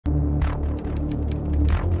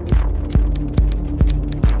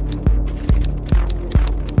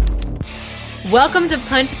Welcome to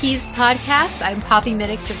Punch Keys Podcast. I'm Poppy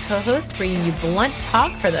Minix, your co-host, bringing you blunt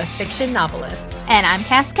talk for the fiction novelist. And I'm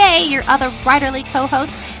Cass Kay, your other writerly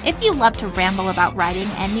co-host. If you love to ramble about writing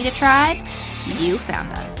and need a tribe, you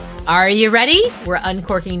found us. Are you ready? We're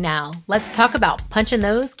uncorking now. Let's talk about punching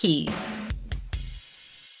those keys.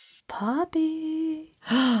 Poppy.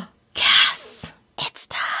 Cass. It's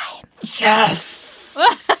time. Yes.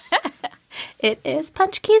 It is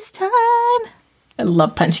Punch Keys time. I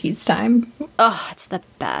love Punch Keys time. Oh, it's the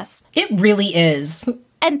best. It really is.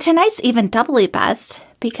 And tonight's even doubly best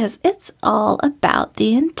because it's all about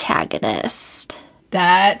the antagonist.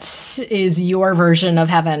 That is your version of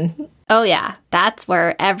heaven. Oh, yeah. That's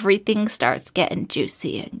where everything starts getting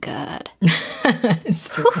juicy and good.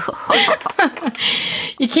 It's true.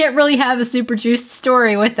 You can't really have a super juiced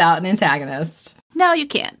story without an antagonist. No, you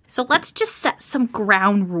can't. So let's just set some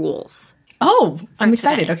ground rules. Oh, I'm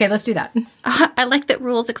excited. Today. Okay, let's do that. I like that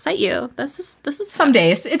rules excite you. This is Some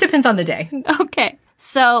days. It depends on the day. Okay.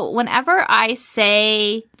 So whenever I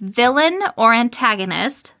say villain or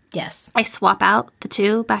antagonist, Yes. I swap out the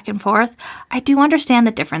two back and forth. I do understand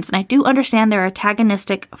the difference, and I do understand there are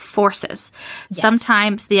antagonistic forces. Yes.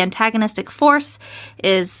 Sometimes the antagonistic force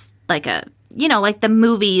is like like the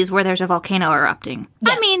movies where there's a volcano erupting.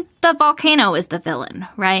 Yes. I mean, the volcano is the villain,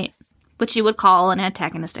 right? Which you would call an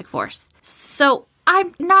antagonistic force. So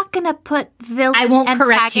I'm not going to put villain, I won't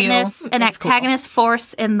correct you. antagonist, an It's cool. antagonist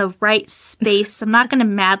force in the right space. I'm not going to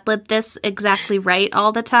Mad Lib this exactly right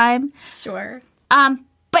all the time. Sure.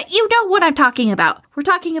 But you know what I'm talking about. We're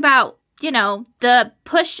talking about, the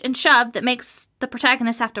push and shove that makes the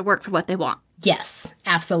protagonist have to work for what they want. Yes,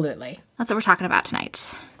 absolutely. That's what we're talking about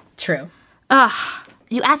tonight. True.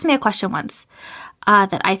 You asked me a question once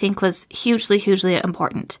that I think was hugely, hugely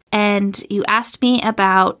important. And you asked me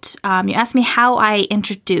about, how I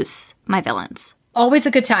introduce my villains. Always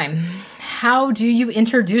a good time. How do you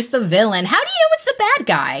introduce the villain? How do you know it's the bad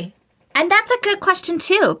guy? And that's a good question,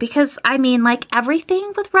 too, because, like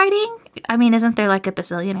everything with writing, isn't there like a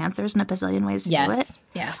bazillion answers and a bazillion ways to do it?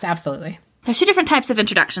 Yes, absolutely. There's two different types of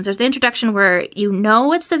introductions. There's the introduction where you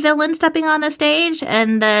know it's the villain stepping on the stage,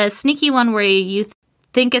 and the sneaky one where you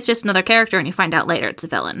think it's just another character and you find out later it's a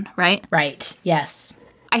villain, right? Right, yes.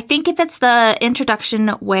 I think if it's the introduction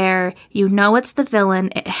where you know it's the villain,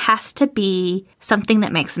 it has to be something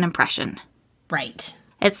that makes an impression. Right.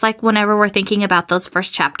 It's like whenever we're thinking about those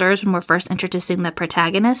first chapters when we're first introducing the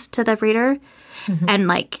protagonist to the reader. Mm-hmm.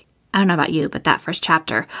 And I don't know about you, but that first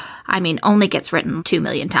chapter, only gets written 2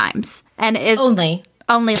 million times. And is only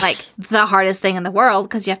the hardest thing in the world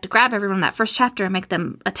because you have to grab everyone in that first chapter and make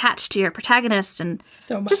them attached to your protagonist and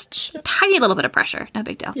so much. Just a tiny little bit of pressure. No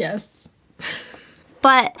big deal. Yes.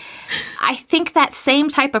 But I think that same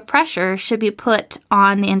type of pressure should be put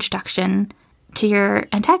on the introduction to your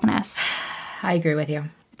antagonist. I agree with you.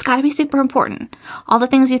 It's got to be super important. All the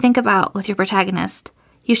things you think about with your protagonist,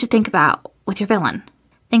 you should think about with your villain.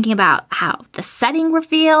 Thinking about how the setting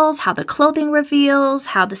reveals, how the clothing reveals,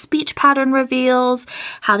 how the speech pattern reveals,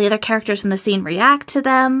 how the other characters in the scene react to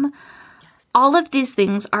them. Yes. All of these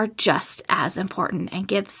things are just as important and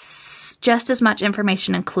give just as much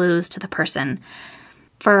information and clues to the person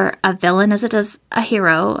for a villain as it does a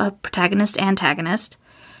hero, a protagonist, antagonist.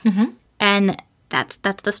 Mm-hmm. And that's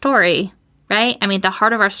the story, right? The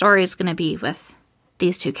heart of our story is going to be with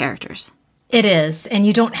these two characters. It is. And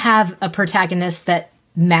you don't have a protagonist that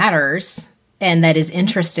matters and that is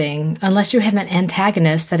interesting unless you have an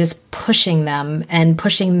antagonist that is pushing them and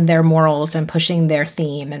pushing their morals and pushing their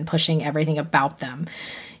theme and pushing everything about them.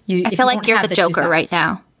 I feel like you're the Joker right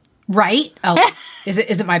now. Right? Oh, is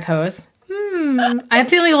it my pose? I'm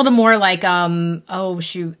feeling a little more like, oh,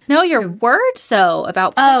 shoot. No, your words, though,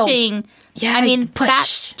 about pushing. Yeah, push.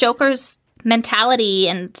 That's Joker's mentality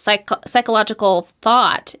and psychological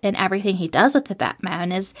thought in everything he does with the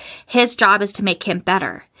Batman is his job is to make him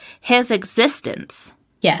better. His existence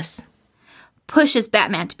pushes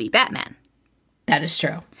Batman to be Batman. That is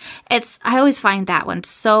true. I always find that one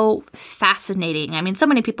so fascinating. So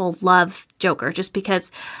many people love Joker just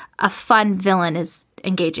because a fun villain is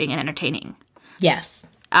engaging and entertaining.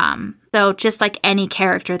 Yes. So just like any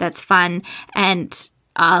character that's fun and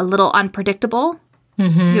a little unpredictable,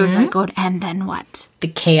 you're just like going, and then what? The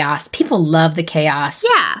chaos. People love the chaos.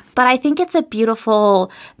 Yeah, but I think it's a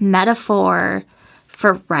beautiful metaphor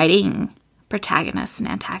for writing protagonists and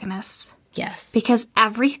antagonists. Yes. Because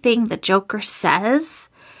everything the Joker says,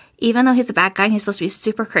 even though he's the bad guy and he's supposed to be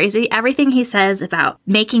super crazy, everything he says about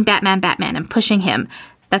making Batman Batman and pushing him,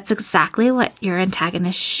 that's exactly what your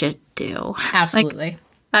antagonist should do. Absolutely.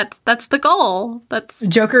 That's the goal. That's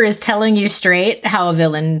Joker is telling you straight how a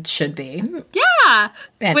villain should be. Yeah.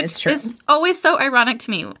 And which it's true. is always so ironic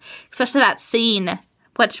to me, especially that scene.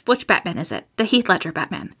 Which Batman is it? The Heath Ledger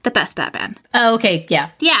Batman. The best Batman. Oh, okay. Yeah.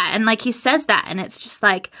 Yeah, and like he says that, and it's just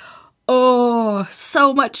like, oh,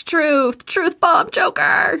 so much truth. Truth bomb,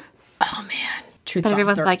 Joker. Oh, man. Truth But bombs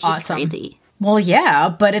everyone's are like, he's awesome. crazy. Well, yeah,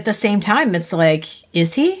 but at the same time, it's like,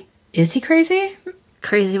 is he? Is he crazy?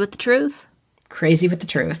 Crazy with the truth. Crazy with the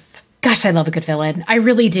truth. Gosh, I love a good villain. I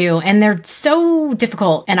really do. And they're so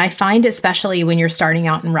difficult. And I find, especially when you're starting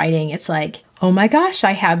out in writing, it's like, oh my gosh,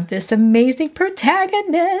 I have this amazing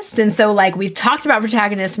protagonist. And so, like, we've talked about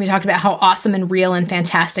protagonists, and we talked about how awesome and real and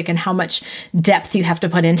fantastic and how much depth you have to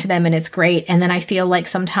put into them. And it's great. And then I feel like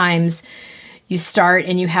sometimes you start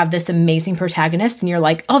and you have this amazing protagonist and you're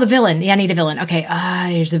like, oh, the villain. Yeah, I need a villain. Okay,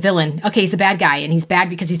 here's a villain. Okay, he's a bad guy. And he's bad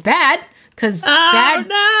because he's bad. Because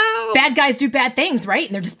bad guys do bad things, right?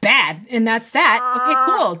 And they're just bad. And that's that.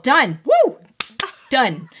 Okay, cool. Done. Woo!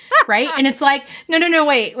 Done. Right? And it's like, no,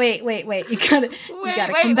 wait. You gotta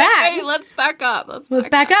come back. Wait, let's back up. Let's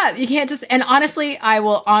back up. You can't just, and honestly, I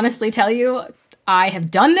will honestly tell you, I have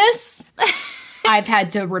done this. I've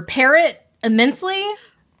had to repair it immensely.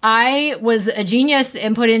 I was a genius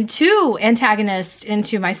and put in 2 antagonists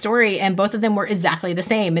into my story, and both of them were exactly the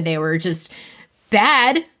same. And they were just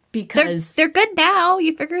bad because they're good now.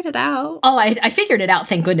 You figured it out. Oh, I figured it out,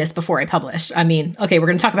 thank goodness, before I published. I mean, okay, we're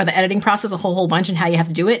going to talk about the editing process a whole bunch and how you have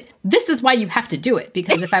to do it. This is why you have to do it,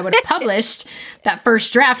 because if I would have published that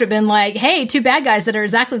first draft, it would have been like, hey, 2 bad guys that are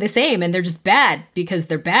exactly the same, and they're just bad because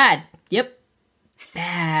they're bad. Yep.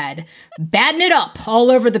 Bad. Badding it up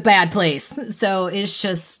all over the bad place. So it's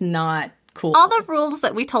just not cool. All the rules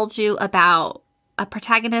that we told you about a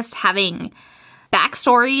protagonist having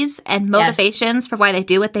backstories and motivations for why they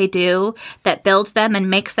do what they do that builds them and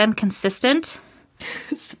makes them consistent.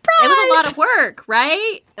 Surprise! It was a lot of work,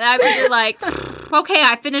 right? I mean, you're like, okay,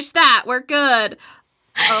 I finished that. We're good.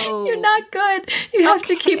 Oh, you're not good. You have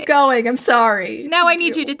to keep going. I'm sorry. Now I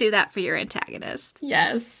need you to do that for your antagonist.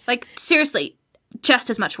 Yes. Like, seriously, just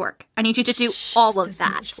as much work. I need you to do all of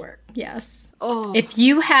that. Much work. Yes. Oh. If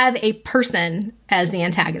you have a person as the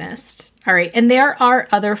antagonist, all right, and there are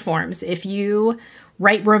other forms. If you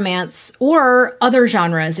write romance or other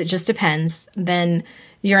genres, it just depends, then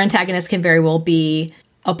your antagonist can very well be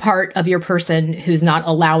a part of your person who's not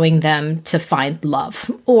allowing them to find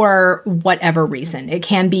love or whatever reason. It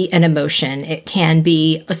can be an emotion. It can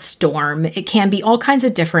be a storm. It can be all kinds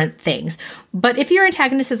of different things. But if your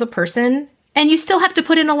antagonist is a person, and you still have to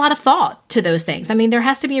put in a lot of thought to those things. I mean, there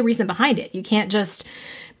has to be a reason behind it. You can't just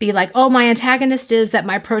be like, oh, my antagonist is that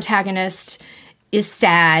my protagonist is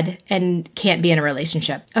sad and can't be in a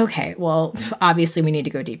relationship. Okay, well, obviously we need to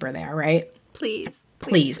go deeper there, right? Please.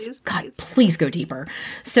 God, please go deeper.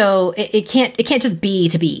 So it can't just be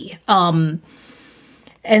to be. But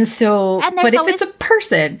if it's a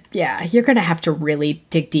person, yeah, you're going to have to really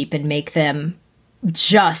dig deep and make them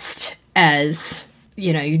just as,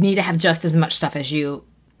 you need to have just as much stuff as you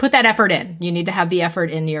put that effort in. You need to have the effort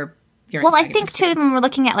in your well, I think, too, when we're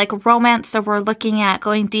looking at, like, romance or we're looking at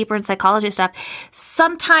going deeper in psychology stuff,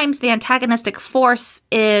 sometimes the antagonistic force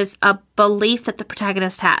is a belief that the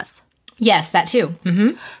protagonist has. Yes, that too.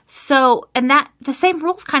 Mm-hmm. So, and that the same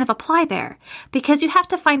rules kind of apply there, because you have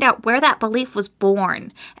to find out where that belief was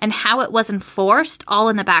born and how it was enforced, all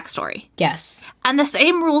in the backstory. Yes. And the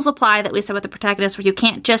same rules apply that we said with the protagonist, where you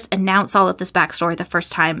can't just announce all of this backstory the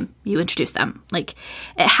first time you introduce them. Like,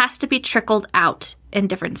 it has to be trickled out in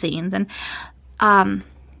different scenes. And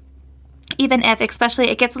even if, especially,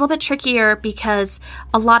 it gets a little bit trickier because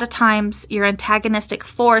a lot of times your antagonistic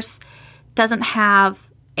force doesn't have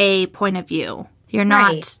a point of view. You're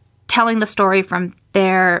not telling the story from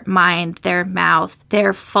their mind, their mouth,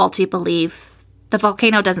 their faulty belief. The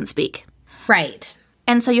volcano doesn't speak. Right.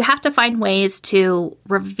 And so you have to find ways to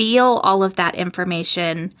reveal all of that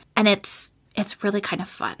information, and it's really kind of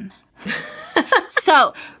fun.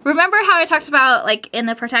 So, remember how I talked about, like, in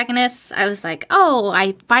the protagonists, I was like, oh,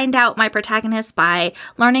 I find out my protagonist by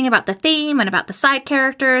learning about the theme and about the side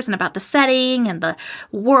characters and about the setting and the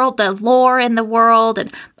world, the lore in the world,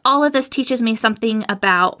 and all of this teaches me something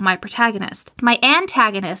about my protagonist. My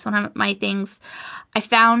antagonist, one of my things, I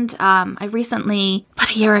found, I recently,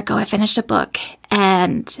 about a year ago, I finished a book,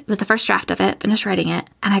 and it was the first draft of it, finished writing it,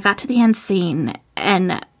 and I got to the end scene,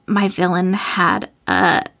 and my villain had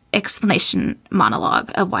a explanation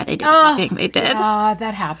monologue of why they did everything they did. Oh,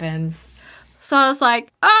 that happens. So I was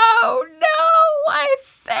like, oh no, I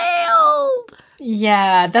failed.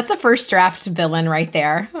 Yeah, that's a first draft villain right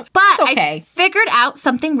there. But okay. I figured out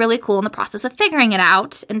something really cool in the process of figuring it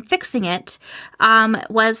out and fixing it,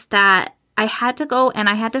 was that I had to go and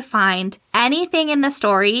I had to find anything in the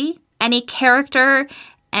story, any character,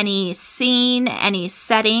 any scene, any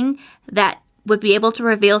setting that would be able to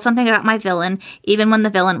reveal something about my villain, even when the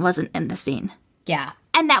villain wasn't in the scene. Yeah.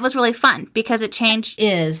 And that was really fun because it changed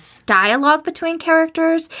dialogue between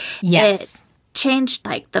characters. Yes. It changed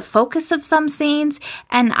like the focus of some scenes,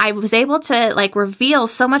 and I was able to like reveal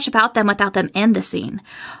so much about them without them in the scene.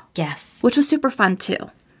 Yes. Which was super fun too.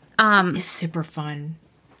 It's super fun.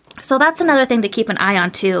 So that's another thing to keep an eye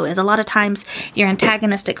on too, is a lot of times your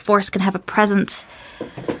antagonistic force can have a presence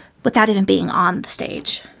without even being on the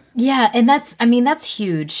stage. Yeah, and that's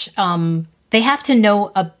huge. They have to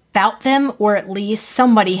know about them, or at least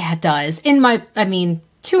somebody does.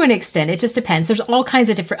 To an extent, it just depends. There's all kinds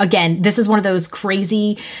of different, again, this is one of those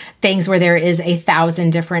crazy things where there is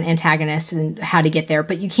 1,000 different antagonists and how to get there,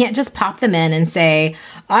 but you can't just pop them in and say,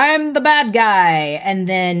 I'm the bad guy, and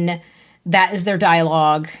then that is their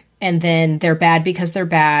dialogue, and then they're bad because they're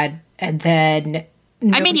bad, and then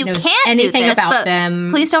you can't anything do this, about but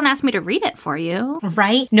them. Please don't ask me to read it for you.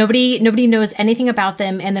 Right? Nobody knows anything about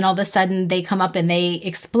them, and then all of a sudden they come up and they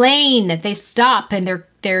explain, they stop, and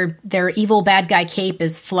their evil bad guy cape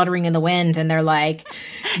is fluttering in the wind, and they're like,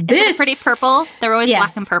 "This is pretty purple." They're always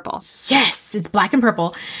black and purple. Yes, it's black and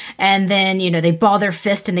purple. And then, they ball their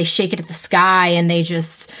fist and they shake it at the sky, and they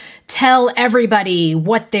just tell everybody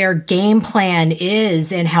what their game plan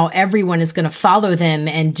is and how everyone is going to follow them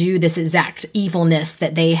and do this exact evilness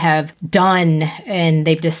that they have done and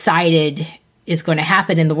they've decided is going to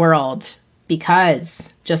happen in the world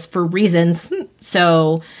because just for reasons.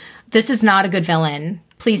 So this is not a good villain.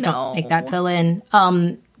 Please don't make that villain.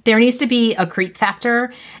 There needs to be a creep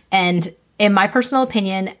factor. And in my personal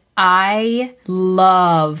opinion, I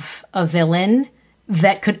love a villain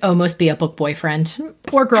that could almost be a book boyfriend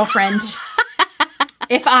or girlfriend.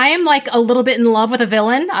 If I am like a little bit in love with a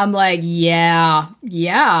villain, I'm like, yeah,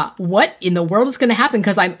 what in the world is going to happen?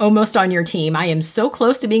 Because I'm almost on your team. I am so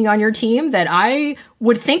close to being on your team that I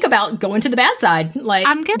would think about going to the bad side. Like,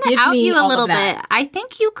 I'm going to out you a little bit. I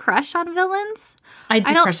think you crush on villains. I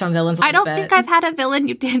do crush on villains a little bit. I don't think I've had a villain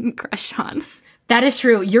you didn't crush on. That is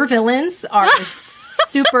true. Your villains are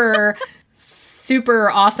super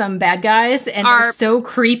awesome bad guys, and they're so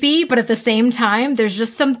creepy, but at the same time there's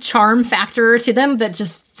just some charm factor to them that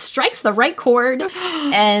just strikes the right chord,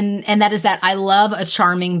 and that is that I love a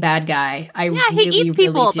charming bad guy. He eats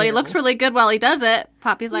people, but he looks really good while he does it.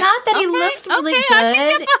 Poppy's like, not that he looks really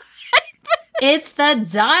good. It's the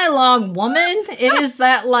dialogue, woman. It is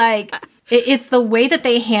that like it's the way that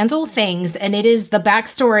they handle things, and it is the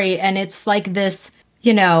backstory, and it's like this,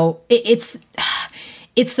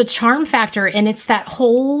 it's the charm factor, and it's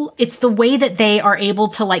the way that they are able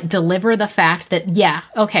to like deliver the fact that, yeah,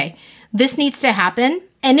 okay, this needs to happen.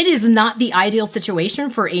 And it is not the ideal situation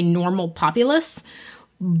for a normal populace,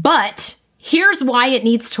 but here's why it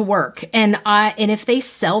needs to work. And if they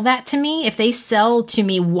sell that to me, if they sell to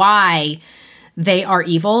me why they are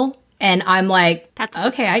evil, and I'm like, that's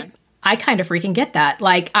okay, I kind of freaking get that.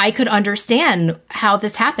 Like, I could understand how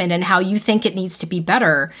this happened and how you think it needs to be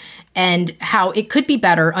better and how it could be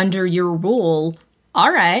better under your rule.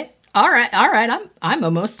 All right. I'm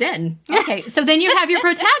almost in. Okay. So then you have your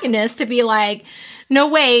protagonist to be like, no,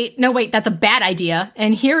 wait, that's a bad idea.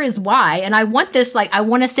 And here is why. And I want this, like, I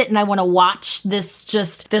want to sit and I want to watch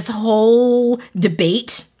this whole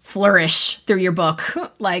debate flourish through your book.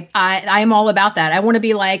 Like, I'm all about that. I want to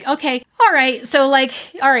be like, okay, all right. So like,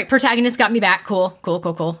 all right, protagonist got me back. Cool.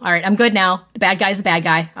 All right, I'm good now. The bad guy's the bad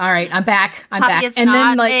guy. All right, I'm back. Poppy is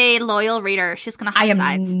not a loyal reader. She's going to hide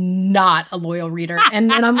sides. I am not a loyal reader.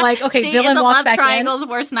 And then I'm like, okay, she villain is a walks love back triangle's in.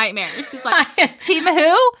 worst nightmare. She's like, team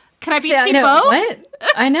who? Can I be team both? What?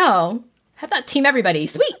 I know. How about team everybody?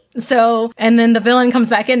 Sweet. So, and then the villain comes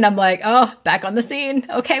back in and I'm like, oh, back on the scene.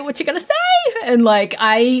 Okay, what you gonna say? And like,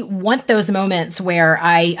 I want those moments where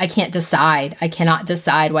I can't decide. I cannot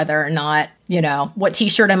decide whether or not, what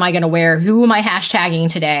t-shirt am I gonna wear? Who am I hashtagging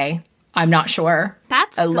today? I'm not sure.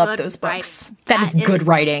 I love those books. That is good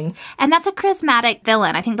writing. And that's a charismatic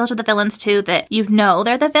villain. I think those are the villains too that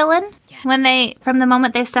they're the villain. Yes. When from the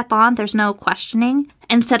moment they step on, there's no questioning.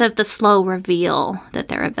 Instead of the slow reveal that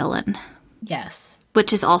they're a villain. Yes.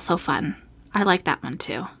 Which is also fun. I like that one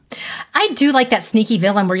too. I do like that sneaky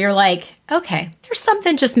villain where you're like, okay, there's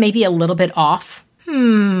something just maybe a little bit off.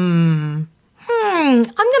 I'm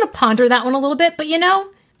going to ponder that one a little bit, but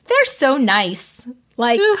they're so nice.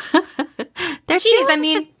 Like, they're cute. I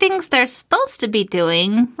mean, things they're supposed to be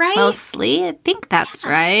doing, right? Mostly. I think that's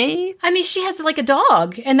right. I mean, she has like a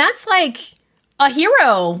dog, and that's like a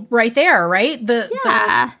hero right there, right? The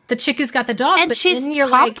chick who's got the dog. And she's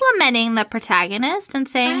complimenting the protagonist and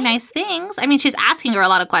saying nice things. I mean, she's asking her a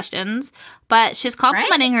lot of questions, but she's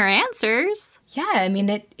complimenting her answers. Yeah, I mean,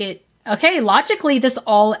 it okay, logically, this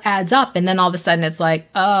all adds up, and then all of a sudden it's like,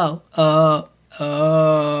 oh,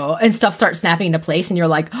 and stuff starts snapping into place, and you're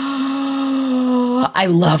like, oh, I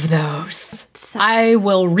love those. I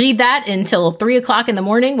will read that until 3 o'clock in the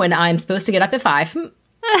morning when I'm supposed to get up at 5.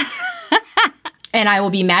 And I will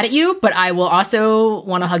be mad at you, but I will also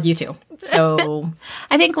want to hug you too. So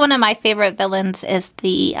I think one of my favorite villains is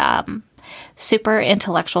the super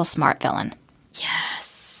intellectual smart villain.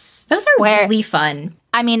 Yes. Those are really fun.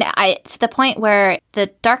 I mean, to the point where the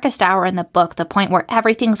darkest hour in the book, the point where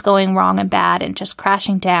everything's going wrong and bad and just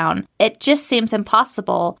crashing down, it just seems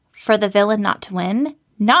impossible for the villain not to win.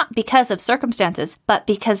 Not because of circumstances, but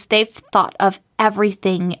because they've thought of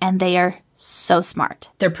everything and they are so smart.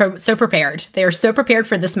 They're so prepared. They are so prepared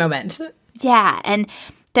for this moment. Yeah, and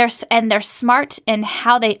they're smart in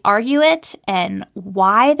how they argue it and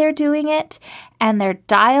why they're doing it and their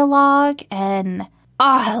dialogue and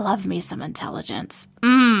I love me some intelligence.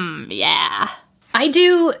 Yeah. I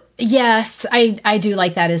do. Yes, I do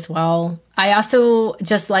like that as well. I also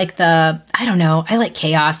just like I like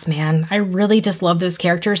chaos, man. I really just love those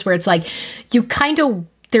characters where it's like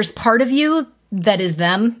there's part of you that is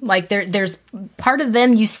them. Like there's part of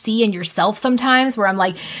them you see in yourself sometimes where I'm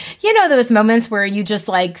like, those moments where you just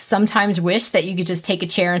like sometimes wish that you could just take a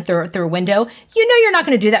chair and throw it through a window. You're not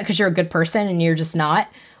going to do that because you're a good person and you're just not.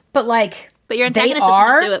 But your antagonist is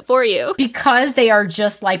going to do it for you. Because they are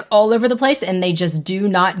just like all over the place and they just do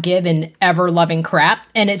not give an ever-loving crap.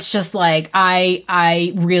 And it's just like,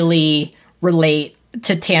 I really relate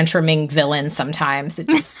to tantruming villains sometimes. It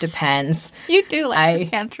just depends. You do like a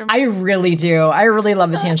tantrum. I really do. I really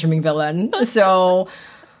love a tantruming villain. So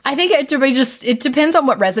I think it depends on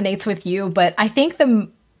what resonates with you. But I think the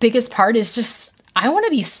biggest part is just, I want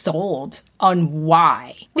to be sold on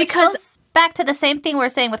why. Which goes back to the same thing we're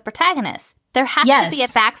saying with protagonists. There has to be a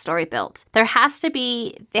backstory built.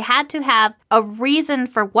 They had to have a reason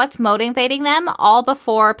for what's motivating them all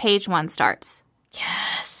before page 1 starts.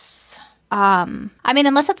 Yes. I mean,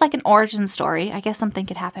 unless it's like an origin story, I guess something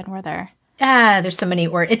could happen where they're... there's so many,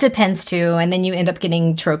 it depends too. And then you end up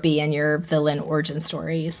getting tropey in your villain origin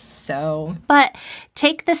stories, so... But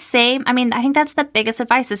take the same, I think that's the biggest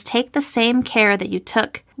advice, is take the same care that you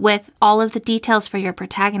took with all of the details for your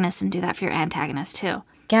protagonist and do that for your antagonist too.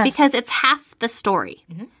 Yes. Because it's half the story.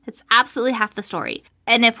 Mm-hmm. It's absolutely half the story.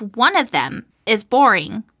 And if one of them is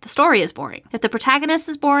boring, the story is boring. If the protagonist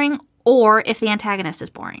is boring, or if the antagonist is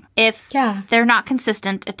boring. If they're not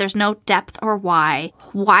consistent, if there's no depth or why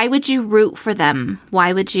would you root for them?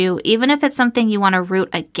 Why would you, even if it's something you want to root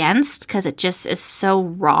against because it just is so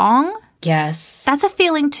wrong? Yes. That's a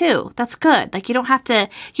feeling too. That's good. Like you don't have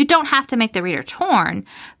to make the reader torn,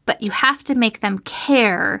 but you have to make them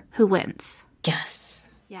care who wins. Yes.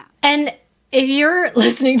 Yeah. And if you're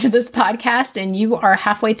listening to this podcast and you are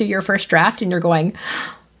halfway through your first draft and you're going,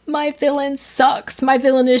 my villain sucks. My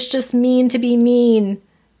villain is just mean to be mean.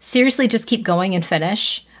 Seriously, just keep going and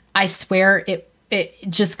finish. I swear it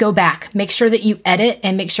just go back. Make sure that you edit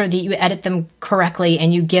and make sure that you edit them correctly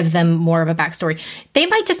and you give them more of a backstory. They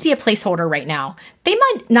might just be a placeholder right now. They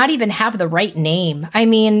might not even have the right name. I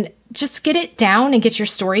mean, just get it down and get your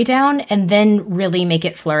story down and then really make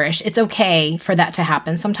it flourish. It's okay for that to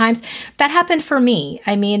happen sometimes. That happened for me.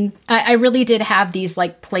 I mean, I really did have these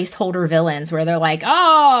like placeholder villains where they're like,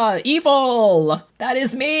 evil, that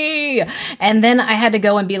is me. And then I had to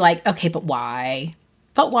go and be like, okay, but why?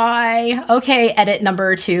 But why? Okay, edit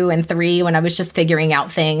number 2 and 3 when I was just figuring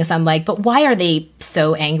out things. I'm like, but why are they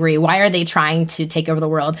so angry? Why are they trying to take over the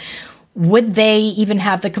world? Would they even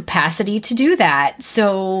have the capacity to do that?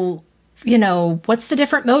 So, what's the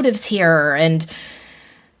different motives here? And,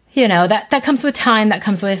 that comes with time. That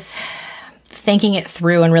comes with thinking it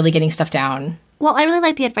through and really getting stuff down. Well, I really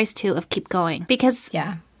like the advice, too, of keep going. Because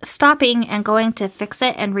stopping and going to fix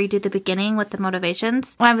it and redo the beginning with the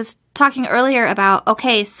motivations. When I was talking earlier about,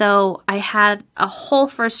 okay, so I had a whole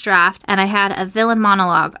first draft and I had a villain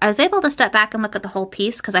monologue. I was able to step back and look at the whole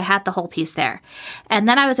piece because I had the whole piece there. And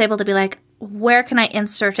then I was able to be like, where can I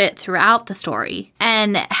insert it throughout the story?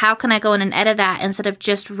 And how can I go in and edit that instead of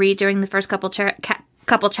just redoing the first couple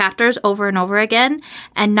chapters over and over again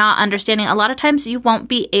and not understanding? A lot of times you won't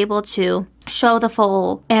be able to show the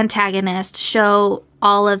full antagonist, show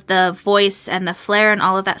all of the voice and the flair and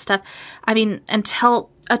all of that stuff. I mean, until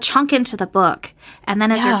a chunk into the book, and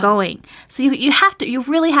then as you're going. So you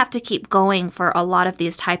really have to keep going for a lot of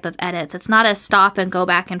these type of edits. It's not a stop and go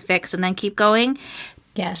back and fix and then keep going.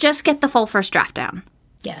 Yes. Just get the full first draft down.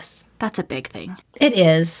 Yes. That's a big thing. It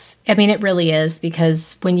is. I mean, it really is,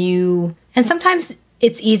 because and sometimes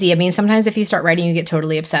it's easy. I mean, sometimes if you start writing, you get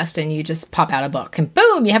totally obsessed and you just pop out a book and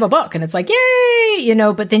boom, you have a book and it's like, yay,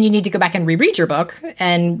 but then you need to go back and reread your book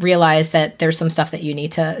and realize that there's some stuff that you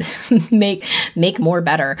need to make more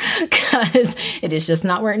better, because it is just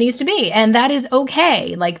not where it needs to be. And that is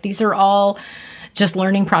okay. Like, these are all just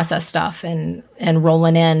learning process stuff and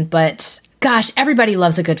rolling in. But gosh, everybody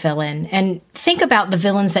loves a good villain. And think about the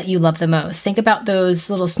villains that you love the most. Think about those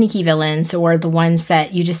little sneaky villains, or the ones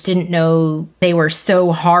that you just didn't know they were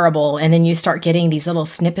so horrible. And then you start getting these little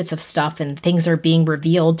snippets of stuff and things are being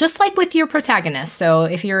revealed, just like with your protagonist. So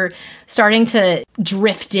if you're starting to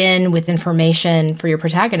drift in with information for your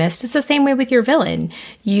protagonist, it's the same way with your villain.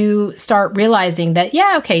 You start realizing that,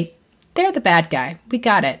 yeah, okay, they're the bad guy. We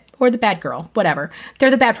got it. Or the bad girl, whatever.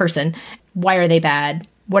 They're the bad person. Why are they bad?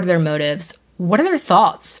 What are their motives? What are their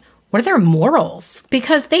thoughts? What are their morals?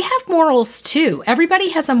 Because they have morals too. Everybody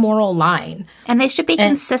has a moral line. And they should be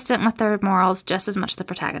consistent with their morals just as much as the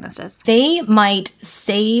protagonist is. They might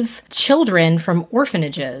save children from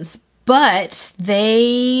orphanages, but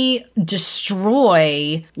they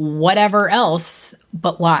destroy whatever else.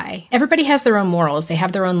 But why? Everybody has their own morals. They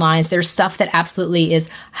have their own lines. There's stuff that absolutely is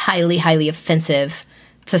highly, highly offensive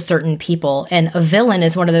to certain people. And a villain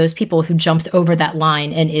is one of those people who jumps over that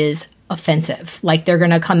line and is offensive. Like, they're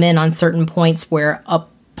going to come in on certain points where a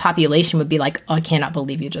population would be like, oh, I cannot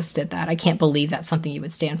believe you just did that. I can't believe that's something you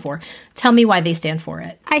would stand for. Tell me why they stand for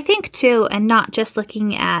it. I think too, and not just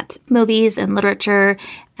looking at movies and literature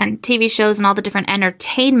and TV shows and all the different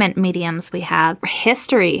entertainment mediums we have,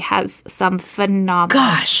 history has some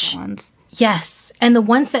phenomenal villains. Yes. And the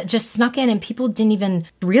ones that just snuck in and people didn't even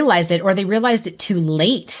realize it, or they realized it too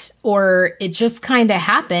late, or it just kind of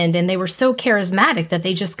happened and they were so charismatic that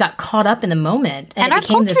they just got caught up in the moment. And it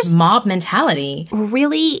became this mob mentality.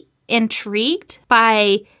 Really intrigued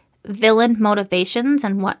by villain motivations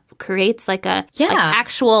and what creates like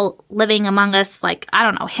actual living among us, like, I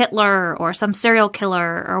don't know, Hitler or some serial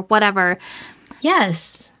killer or whatever.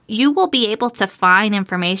 Yes. You will be able to find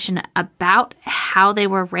information about how they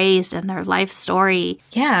were raised and their life story.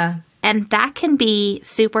 Yeah. And that can be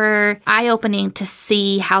super eye-opening to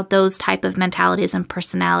see how those type of mentalities and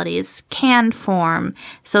personalities can form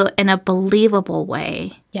so in a believable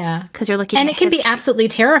way. Yeah. Because you're looking at it can be absolutely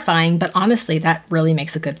terrifying, but honestly, that really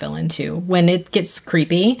makes a good villain too. When it gets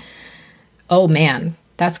creepy, oh man,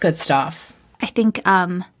 that's good stuff. I think,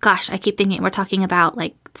 I keep thinking we're talking about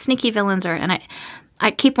like sneaky villains and I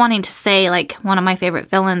keep wanting to say, like, one of my favorite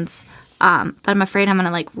villains, but I'm afraid I'm going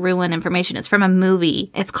to, like, ruin information. It's from a movie.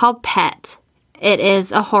 It's called Pet. It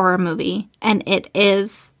is a horror movie, and it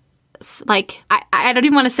is, like, I don't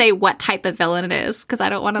even want to say what type of villain it is, because I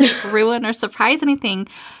don't want to, like, ruin or surprise anything.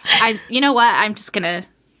 You know what? I'm just going to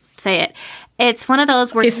say it. It's one of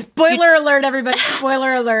those where... Okay, spoiler alert, everybody.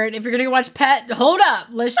 Spoiler alert. If you're going to watch Pet, hold up.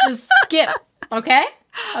 Let's just skip, okay?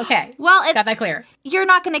 Okay. Well, got that clear. You're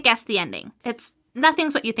not going to guess the ending.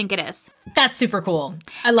 Nothing's what you think it is. That's super cool.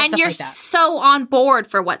 I love stuff like that. And you're so on board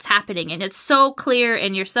for what's happening, and it's so clear,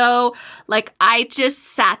 and you're so, like, I just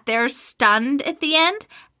sat there stunned at the end.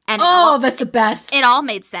 And that's the best. It all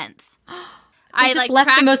made sense. I just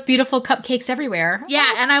left the most beautiful cupcakes everywhere.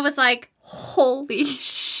 Yeah, and I was like, holy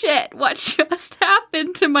shit, what just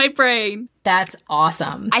happened to my brain? That's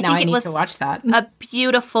awesome. Now I need to watch that. A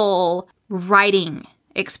beautiful writing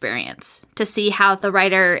experience to see how the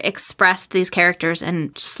writer expressed these characters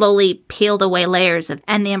and slowly peeled away layers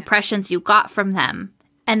and the impressions you got from them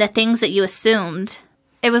and the things that you assumed.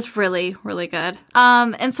 It was really, really good.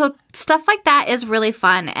 And so stuff like that is really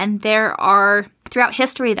fun. And there are, throughout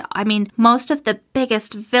history, most of the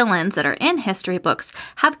biggest villains that are in history books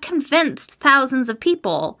have convinced thousands of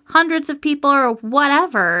people, hundreds of people or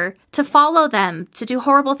whatever, to follow them, to do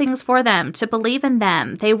horrible things for them, to believe in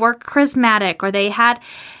them. They were charismatic, or they had,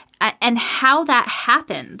 and how that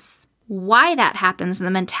happens, why that happens, and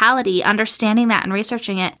the mentality, understanding that and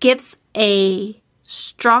researching it gives a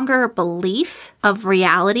stronger belief of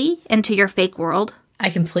reality into your fake world. I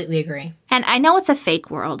completely agree. And I know it's a fake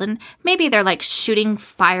world, and maybe they're like shooting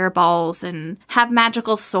fireballs and have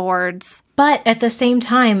magical swords. But at the same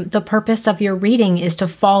time, the purpose of your reading is to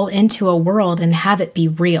fall into a world and have it be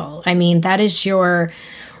real. I mean, that is your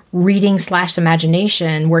reading /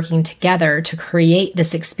 imagination working together to create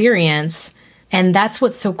this experience. And that's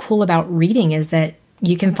what's so cool about reading, is that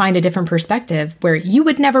you can find a different perspective where you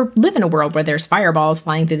would never live in a world where there's fireballs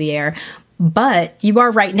flying through the air. but you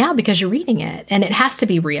are right now because you're reading it, and it has to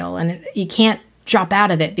be real, and you can't drop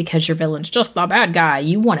out of it because your villain's just the bad guy.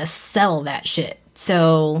 You want to sell that shit.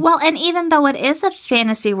 So, well, and even though it is a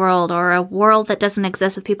fantasy world or a world that doesn't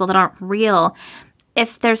exist with people that aren't real,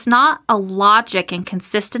 if there's not a logic and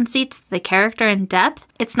consistency to the character and depth,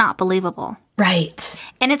 it's not believable. Right.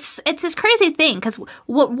 And it's this crazy thing, because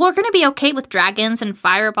we're going to be okay with dragons and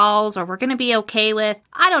fireballs, or we're going to be okay with,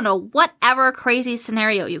 I don't know, whatever crazy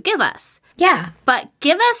scenario you give us. Yeah. But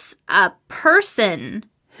give us a person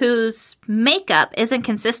whose makeup isn't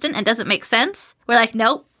consistent and doesn't make sense. We're like,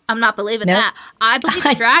 nope, I'm not believing that. I believe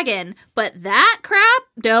a dragon, but that crap,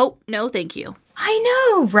 no, thank you.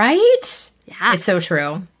 I know, right? Yeah. It's so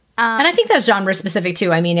true. And I think that's genre specific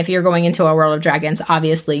too. I mean, if you're going into a world of dragons,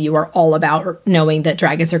 obviously you are all about knowing that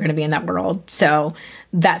dragons are going to be in that world. So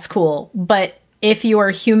that's cool. But if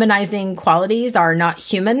your humanizing qualities are not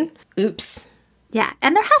human, oops. Yeah,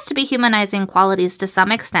 and there has to be humanizing qualities to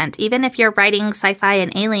some extent, even if you're writing sci-fi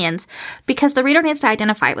and aliens, because the reader needs to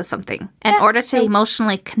identify with something. In order to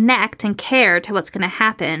emotionally connect and care to what's going to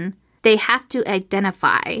happen, they have to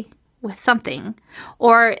identify with something,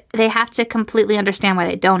 or they have to completely understand why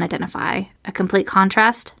they don't identify. A complete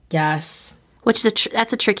contrast. Yes. Which is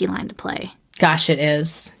that's a tricky line to play. Gosh, it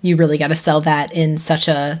is. You really got to sell that in such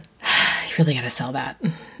a... You really got to sell that.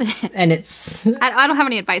 And it's... I don't have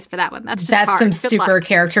any advice for that one. That's just hard. Some super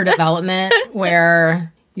character development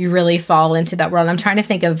where you really fall into that world. I'm trying to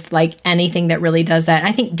think of like anything that really does that. And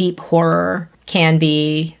I think deep horror can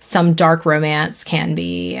be, some dark romance can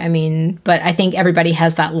be. I mean, but I think everybody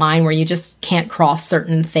has that line where you just can't cross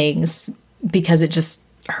certain things because it just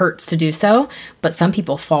hurts to do so. But some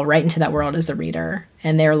people fall right into that world as a reader.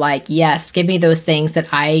 And they're like, yes, give me those things that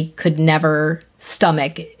I could never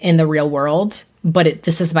stomach in the real world. But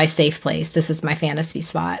this is my safe place. This is my fantasy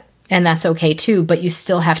spot. And that's okay too. But you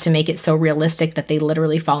still have to make it so realistic that they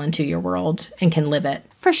literally fall into your world and can live it.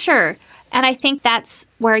 For sure. And I think that's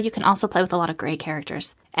where you can also play with a lot of gray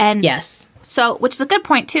characters. And yes. So, which is a good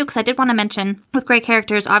point, too, because I did want to mention with gray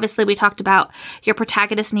characters, obviously, we talked about your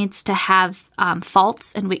protagonist needs to have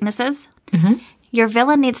faults and weaknesses. Mm-hmm. Your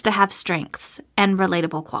villain needs to have strengths and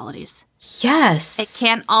relatable qualities. Yes. It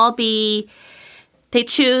can't all be... They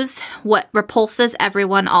choose what repulses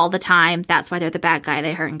everyone all the time. That's why they're the bad guy.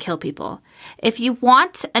 They hurt and kill people. If you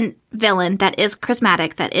want a villain that is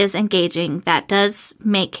charismatic, that is engaging, that does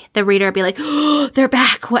make the reader be like, oh, they're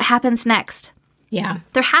back. What happens next? Yeah.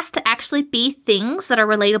 There has to actually be things that are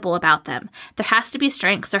relatable about them. There has to be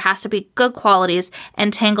strengths. There has to be good qualities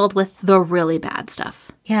entangled with the really bad stuff.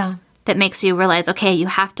 Yeah. That makes you realize, okay, you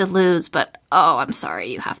have to lose, but oh, I'm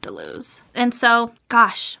sorry, you have to lose. And so,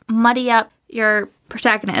 gosh, muddy up your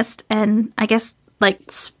protagonist and I guess like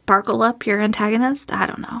sparkle up your antagonist. I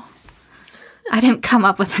don't know. I didn't come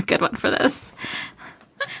up with a good one for this.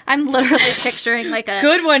 I'm literally picturing like a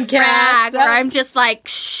good one, rag where I'm just like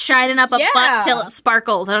shining up a butt till it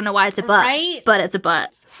sparkles. I don't know why it's a butt, right? But it's a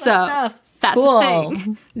butt. So that's cool. a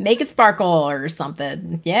thing. Make it sparkle or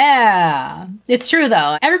something. Yeah. It's true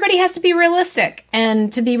though. Everybody has to be realistic.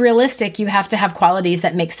 And to be realistic, you have to have qualities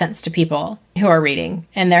that make sense to people who are reading.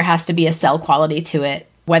 And there has to be a sell quality to it.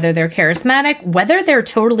 Whether they're charismatic, whether they're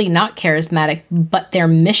totally not charismatic, but their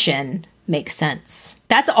mission makes sense.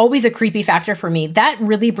 That's always a creepy factor for me. That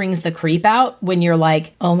really brings the creep out when you're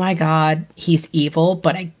like, oh my God, he's evil,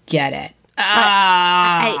 but I get it.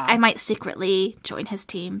 I might secretly join his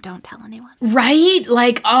team. Don't tell anyone. Right?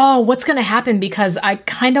 Like, oh, what's going to happen? Because I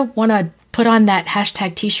kind of want to put on that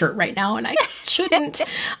hashtag t-shirt right now and I shouldn't.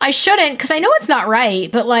 I shouldn't because I know it's not right.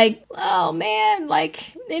 But like, oh man,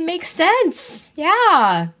 like it makes sense.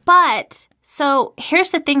 Yeah. But so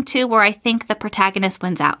here's the thing too where I think the protagonist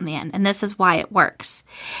wins out in the end. And this is why it works.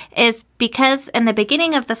 Is because in the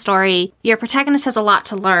beginning of the story, your protagonist has a lot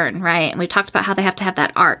to learn, right? And we talked about how they have to have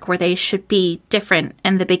that arc where they should be different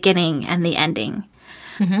in the beginning and the ending.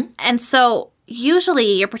 Mm-hmm. And so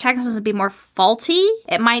usually your protagonist is going to be more faulty.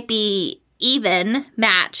 It might be even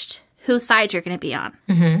matched whose side you're going to be on.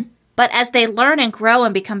 Mm-hmm. But as they learn and grow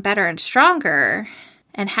and become better and stronger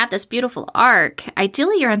and have this beautiful arc,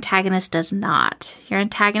 ideally your antagonist does not. Your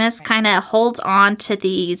antagonist kind of holds on to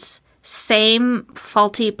these same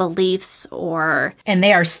faulty beliefs or and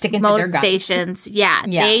they are sticking to their guns. Motivations. Yeah,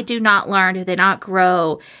 they do not learn, do they not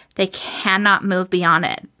grow. They cannot move beyond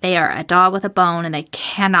it. They are a dog with a bone and they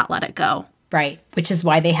cannot let it go. Right, which is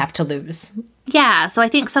why they have to lose. Yeah, so I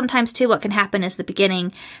think sometimes, too, what can happen is the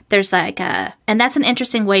beginning, there's like a... And that's an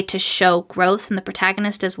interesting way to show growth in the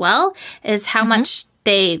protagonist as well, is how much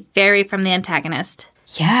they vary from the antagonist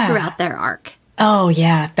throughout their arc. Oh,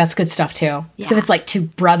 yeah. That's good stuff, too. Yeah. So it's like two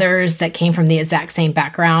brothers that came from the exact same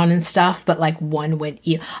background and stuff, but like one went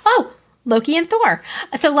Oh, Loki and Thor.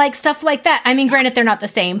 So like stuff like that. I mean, granted, they're not the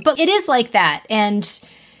same, but it is like that. And,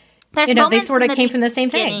 There's they sort of came from the same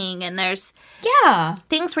thing. And there's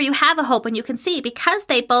things where you have a hope and you can see because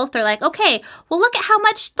they both are like, okay, well, look at how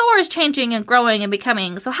much Thor is changing and growing and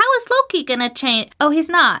becoming. So how is Loki going to change? Oh, he's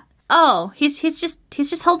not. Oh, he's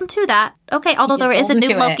just holding to that. Okay, although there is a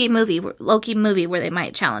new Loki movie where they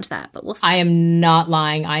might challenge that, but we'll see. I am not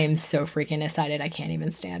lying. I am so freaking excited. I can't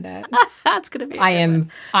even stand it. That's gonna be. I'm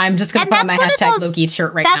just gonna put on my hashtag Loki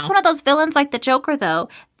shirt right now. That's one of those villains like the Joker, though,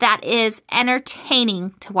 that is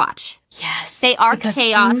entertaining to watch. Yes, they are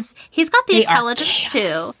chaos. He's got the intelligence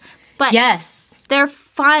too, but they're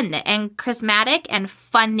fun and charismatic and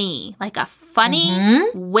funny, like a funny,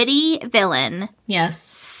 witty villain. Yes.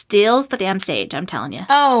 Steals the damn stage, I'm telling you.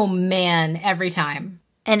 Oh, man. Every time.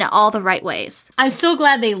 In all the right ways. I'm so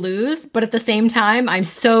glad they lose, but at the same time, I'm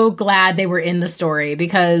so glad they were in the story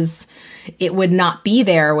because it would not be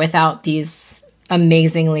there without these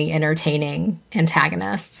amazingly entertaining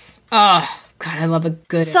antagonists. Oh, God, I love a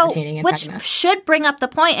good entertaining antagonist. Which should bring up the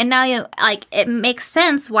point, and now it makes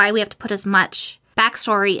sense why we have to put as much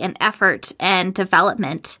backstory and effort and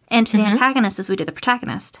development into the antagonist as we do the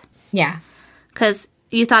protagonist. Yeah. Because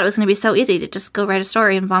you thought it was going to be so easy to just go write a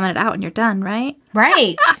story and vomit it out and you're done, right?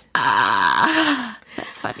 Right.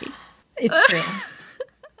 That's funny. It's true.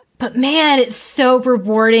 But man, it's so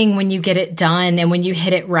rewarding when you get it done and when you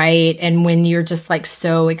hit it right and when you're just like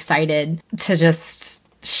so excited to just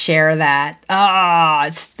share that.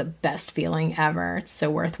 It's just the best feeling ever. It's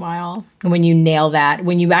so worthwhile. And when you nail that,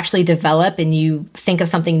 when you actually develop and you think of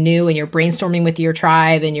something new and you're brainstorming with your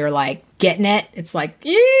tribe and you're like getting it, it's like,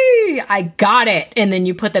 I got it. And then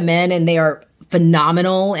you put them in and they are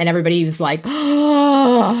phenomenal. And everybody's like,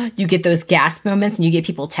 you get those gasp moments and you get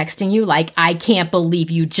people texting you like, I can't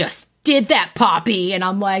believe you just did that, Poppy. And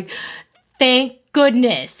I'm like, thank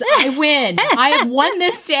goodness I win. I have won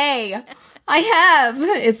this day. I have.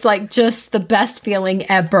 It's like just the best feeling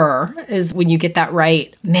ever is when you get that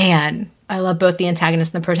right. Man, I love both the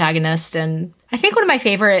antagonist and the protagonist. And I think one of my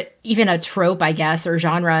favorite, even a trope, I guess, or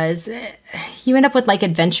genre is you end up with like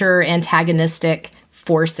adventure antagonistic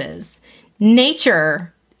forces.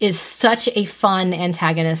 Nature is such a fun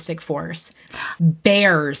antagonistic force.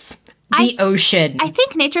 Bears. The ocean. I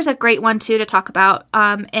think nature's a great one, too, to talk about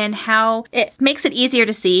and how it makes it easier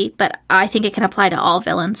to see, but I think it can apply to all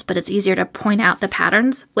villains, but it's easier to point out the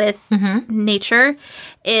patterns with nature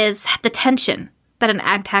is the tension that an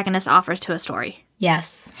antagonist offers to a story.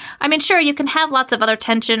 Yes. I mean, sure, you can have lots of other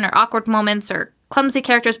tension or awkward moments or clumsy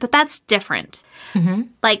characters, but that's different.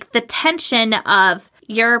 Like the tension of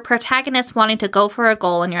your protagonist wanting to go for a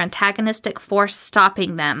goal and your antagonistic force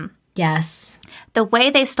stopping them. Yes. The way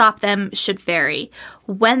they stop them should vary.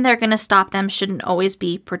 When they're going to stop them shouldn't always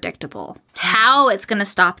be predictable. How it's going to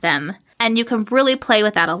stop them. And you can really play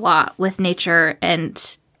with that a lot with nature.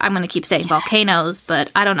 And I'm going to keep saying volcanoes,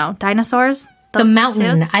 but I don't know. Dinosaurs? The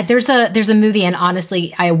mountain. There's a movie, and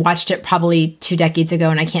honestly, I watched it probably 2 decades ago,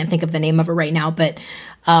 and I can't think of the name of it right now, but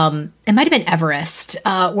it might have been Everest,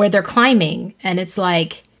 where they're climbing. And it's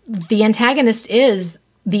like the antagonist is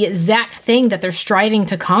the exact thing that they're striving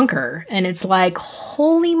to conquer. And it's like,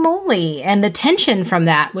 holy moly. And the tension from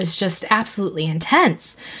that was just absolutely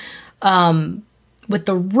intense. With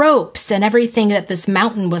the ropes and everything that this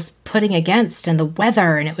mountain was putting against and the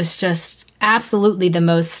weather. And it was just absolutely the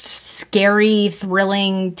most scary,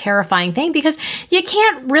 thrilling, terrifying thing because you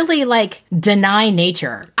can't really like deny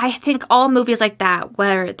nature. I think all movies like that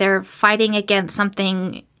where they're fighting against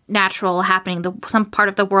something natural happening, some part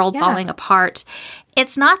of the world falling apart.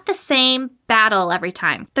 It's not the same battle every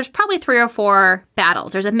time. There's probably 3 or 4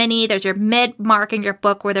 battles. There's a mini, there's your mid mark in your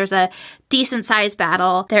book where there's a decent sized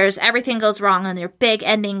battle. There's everything goes wrong and your big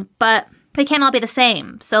ending, but they can't all be the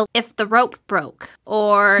same. So if the rope broke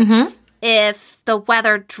or if the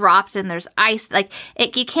weather dropped and there's ice,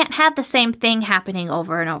 you can't have the same thing happening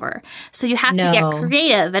over and over. So you have to get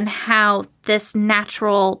creative in how this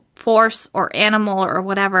natural force or animal or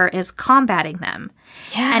whatever is combating them.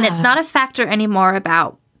 Yeah. And it's not a factor anymore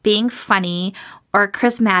about being funny or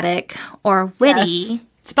charismatic or witty. Yes.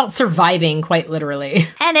 It's about surviving, quite literally.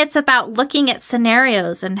 And it's about looking at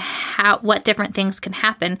scenarios and what different things can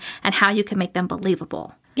happen and how you can make them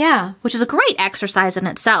believable. Yeah. Which is a great exercise in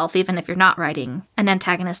itself, even if you're not writing an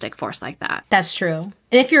antagonistic force like that. That's true.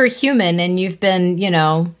 And if you're a human and you've been,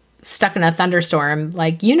 stuck in a thunderstorm,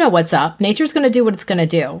 like, you know what's up. Nature's going to do what it's going to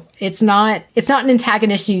do. It's not an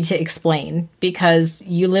antagonist you need to explain, because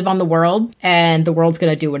you live on the world and the world's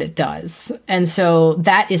going to do what it does. And so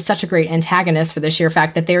that is such a great antagonist for the sheer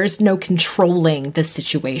fact that there is no controlling the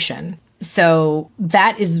situation. So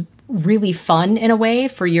that is really fun in a way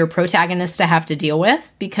for your protagonist to have to deal with,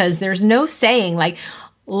 because there's no saying like,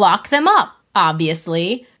 lock them up,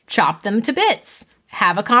 obviously, chop them to bits,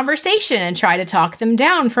 have a conversation and try to talk them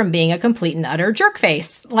down from being a complete and utter jerk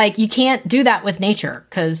face. Like, you can't do that with nature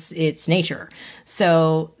because it's nature.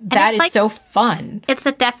 So that is like, so fun. It's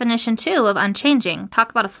the definition too of unchanging.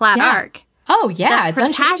 Talk about a flat arc. Oh, yeah, the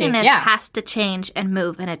protagonist has to change and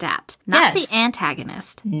move and adapt, not the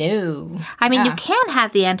antagonist. No. I mean, you can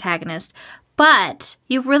have the antagonist, but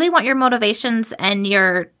you really want your motivations and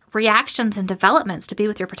your reactions and developments to be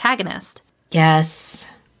with your protagonist.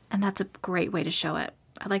 Yes. And that's a great way to show it.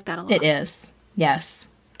 I like that a lot. It is.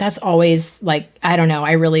 Yes. That's always like, I don't know.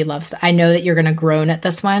 I really love, I know that you're going to groan at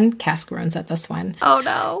this one. Cass groans at this one. Oh,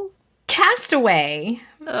 no. Castaway.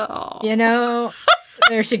 Oh. You know,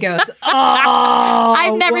 there she goes. Oh,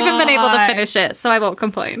 I've never even been able to finish it, so I won't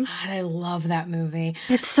complain. God, I love that movie.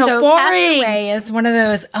 It's so boring. Castaway is one of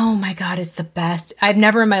those, oh my God, it's the best. I've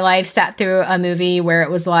never in my life sat through a movie where it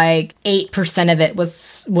was like 8% of it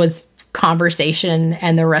was conversation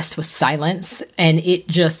and the rest was silence. And it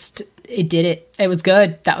did it. It was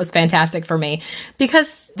good. That was fantastic for me,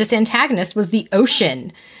 because this antagonist was the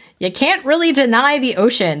ocean. You can't really deny the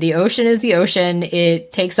ocean. The ocean is the ocean.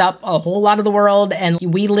 It takes up a whole lot of the world and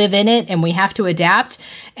we live in it and we have to adapt.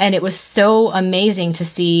 And it was so amazing to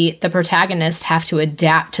see the protagonist have to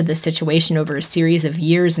adapt to the situation over a series of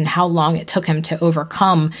years and how long it took him to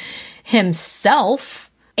overcome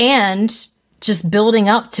himself and just building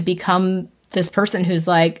up to become this person who's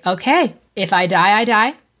like, okay, if I die, I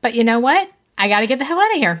die. But you know what? I got to get the hell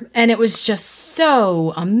out of here. And it was just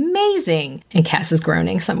so amazing. And Cass is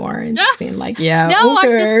groaning some more and just being like, yeah, no, okay.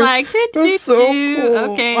 I'm just like, That's so cool.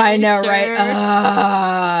 Okay, I know, sure. right?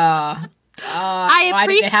 Why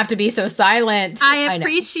did it have to be so silent? I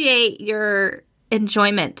appreciate your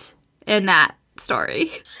enjoyment in that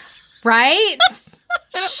story. Right?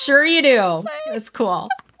 Sure you do. It's cool.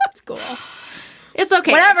 It's cool. It's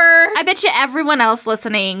okay. Whatever. I bet you everyone else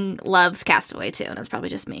listening loves Castaway too, and it's probably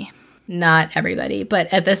just me. Not everybody,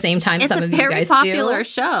 but at the same time, some of you guys do. It's a very popular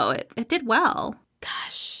show. It did well.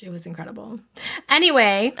 Gosh, it was incredible.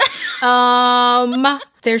 Anyway,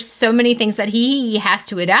 there's so many things that he has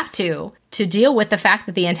to adapt to deal with the fact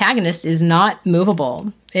that the antagonist is not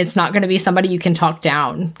movable. It's not going to be somebody you can talk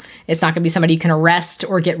down. It's not going to be somebody you can arrest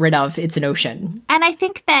or get rid of. It's an ocean. And I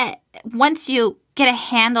think that once you get a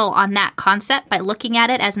handle on that concept by looking at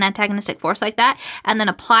it as an antagonistic force like that, and then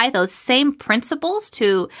apply those same principles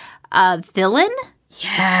to a villain,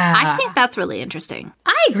 I think that's really interesting.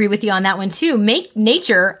 I agree with you on that one too. Make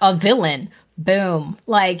nature a villain. Boom.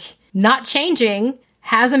 Like, not changing,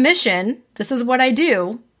 has a mission. This is what I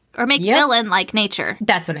do. Or make villain like nature.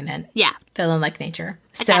 That's what I meant. Yeah. Villain like nature.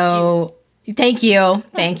 Got you. Thank you.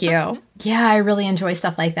 Thank you. Yeah, I really enjoy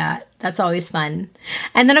stuff like that. That's always fun.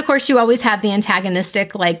 And then, of course, you always have the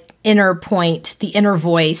antagonistic, like, inner point, the inner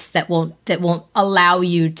voice that won't allow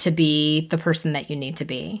you to be the person that you need to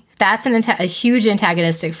be. That's a huge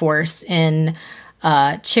antagonistic force in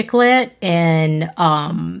chick lit, in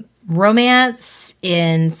romance,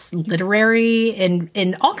 in literary,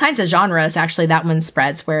 in all kinds of genres. Actually, that one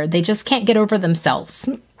spreads where they just can't get over themselves.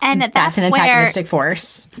 And that's an antagonistic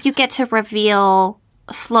force. You get to reveal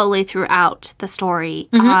slowly throughout the story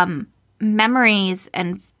memories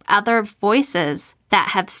and other voices that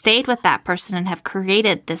have stayed with that person and have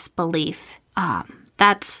created this belief.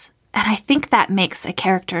 And I think that makes a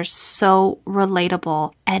character so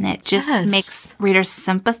relatable, and it just makes readers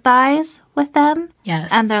sympathize with them. Yes.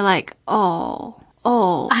 And they're like, oh.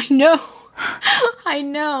 I know. I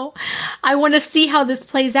know. I want to see how this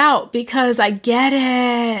plays out because I get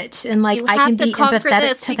it. And like, I can be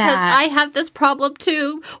empathetic to because that. I have this problem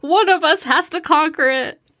too. One of us has to conquer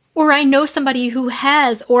it. Or I know somebody who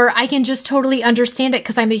has, or I can just totally understand it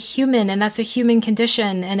because I'm a human and that's a human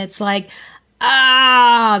condition. And it's like,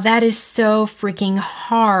 that is so freaking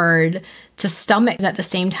hard to stomach. And at the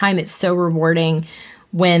same time, it's so rewarding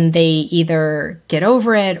when they either get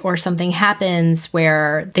over it or something happens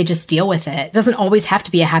where they just deal with it. It doesn't always have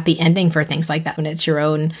to be a happy ending for things like that when it's your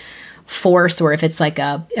own force, or if it's like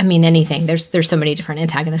anything. There's so many different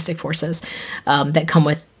antagonistic forces that come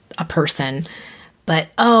with a person. But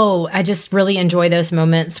I just really enjoy those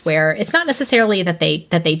moments where it's not necessarily that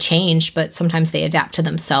they change, but sometimes they adapt to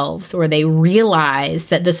themselves, or they realize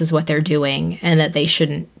that this is what they're doing and that they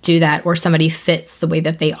shouldn't do that, or somebody fits the way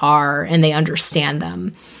that they are and they understand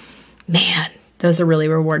them. Man, those are really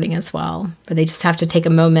rewarding as well. But they just have to take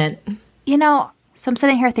a moment. So I'm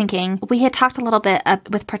sitting here thinking, we had talked a little bit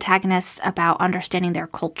with protagonists about understanding their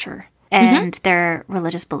culture and their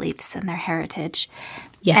religious beliefs and their heritage.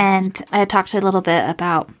 Yes. And I talked a little bit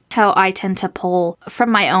about how I tend to pull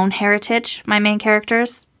from my own heritage, my main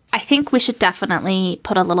characters. I think we should definitely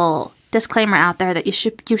put a little disclaimer out there that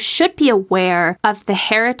you should be aware of the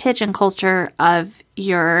heritage and culture of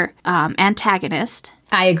your antagonist.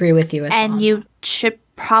 I agree with you as well. And you should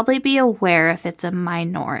probably be aware if it's a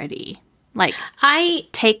minority. I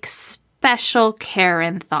take special care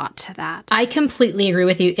and thought to that. I completely agree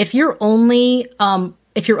with you. If your only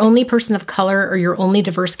person of color or your only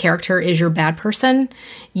diverse character is your bad person,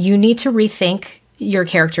 you need to rethink your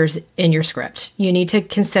characters in your script. You need to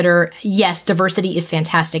consider, yes, diversity is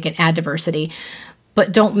fantastic and add diversity,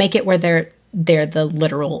 but don't make it where they're the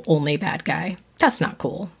literal only bad guy. That's not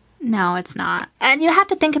cool. No, it's not. And you have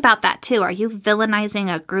to think about that too. Are you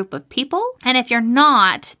villainizing a group of people? And if you're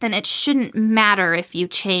not, then it shouldn't matter if you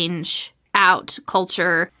change out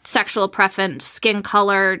culture, sexual preference, skin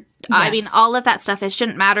color. Yes. I mean, all of that stuff. It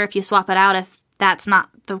shouldn't matter if you swap it out if that's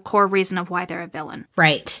not the core reason of why they're a villain.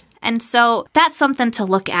 Right. And so that's something to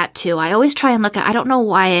look at too. I always try and look at, I don't know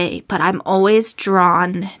why, but I'm always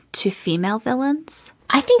drawn to female villains.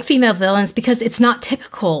 I think female villains, because it's not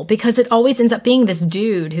typical, because it always ends up being this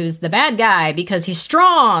dude who's the bad guy because he's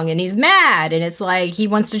strong and he's mad and it's like he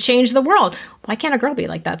wants to change the world. Why can't a girl be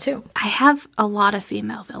like that too? I have a lot of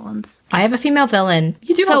female villains. I have a female villain.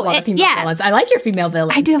 You do have a lot of female villains. I like your female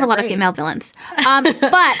villains. I do have a lot of female villains. But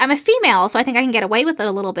I'm a female, so I think I can get away with it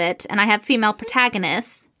a little bit. And I have female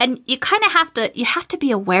protagonists. And you kind of have to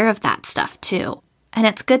be aware of that stuff too. And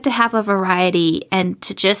it's good to have a variety and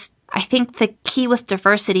to just, I think the key with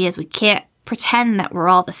diversity is we can't pretend that we're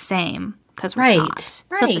all the same, because we're not.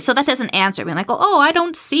 Right. So that doesn't answer me. Like, I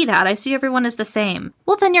don't see that. I see everyone as the same.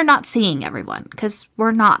 Well, then you're not seeing everyone, because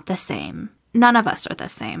we're not the same. None of us are the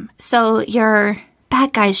same. So your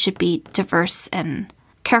bad guys should be diverse and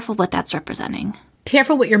careful what that's representing.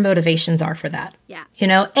 Careful what your motivations are for that. Yeah.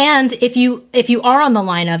 And if you are on the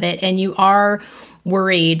line of it and you are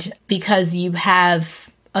worried because you have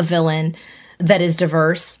a villain that is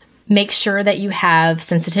diverse, make sure that you have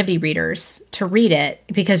sensitivity readers to read it,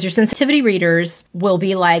 because your sensitivity readers will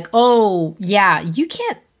be like, oh, yeah, you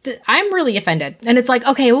can't, I'm really offended. And it's like,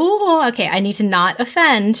 okay, I need to not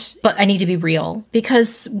offend, but I need to be real,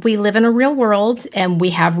 because we live in a real world and we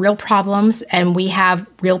have real problems and we have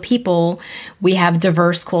real people. We have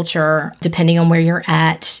diverse culture depending on where you're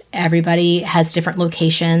at. Everybody has different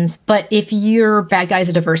locations. But if your bad guy is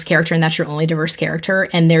a diverse character and that's your only diverse character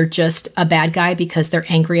and they're just a bad guy because they're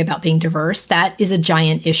angry about being diverse, that is a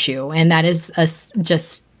giant issue. And that is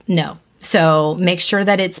just no. So make sure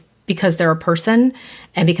that it's because they're a person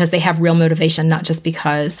and because they have real motivation, not just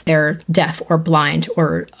because they're deaf or blind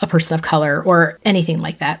or a person of color or anything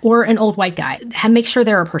like that, or an old white guy. Make sure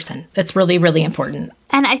they're a person. That's really, really important.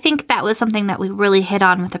 And I think that was something that we really hit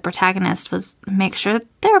on with the protagonist, was make sure that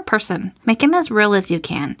they're a person. Make him as real as you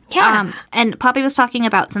can. Yeah. And Poppy was talking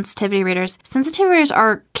about sensitivity readers. Sensitivity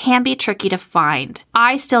readers can be tricky to find.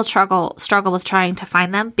 I still struggle with trying to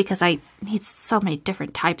find them because I need so many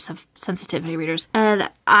different types of sensitivity readers. And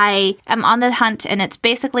I am on the hunt, and it's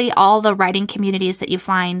basically all the writing communities that you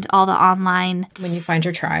find, all the online. When you find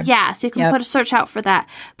your tribe. Yeah, so you can put a search out for that.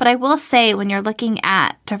 But I will say, when you're looking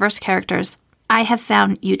at diverse characters, I have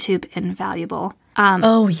found YouTube invaluable.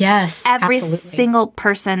 Oh, yes. Every absolutely. single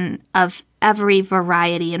person of every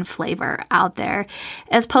variety and flavor out there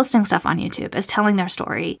is posting stuff on YouTube, is telling their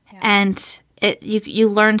story. Yeah. And you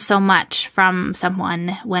learn so much from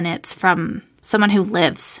someone when it's from someone who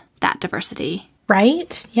lives that diversity.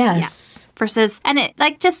 Right? Yes. Yeah. Versus, and it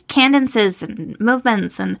like just cadences and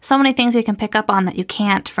movements and so many things you can pick up on that you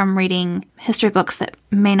can't from reading history books that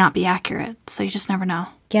may not be accurate. So you just never know.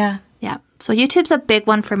 Yeah. Yeah. So YouTube's a big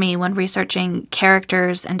one for me when researching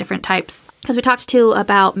characters and different types. Because we talked too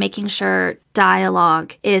about making sure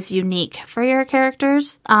dialogue is unique for your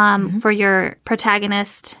characters, for your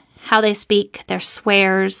protagonist, how they speak, their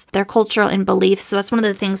swears, their cultural and beliefs. So that's one of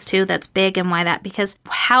the things too that's big, and why that, because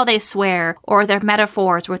how they swear or their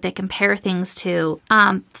metaphors, what they compare things to,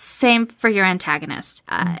 same for your antagonist.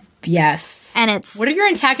 Yes. And it's... What are your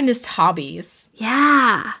antagonist hobbies?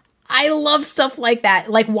 Yeah. I love stuff like that.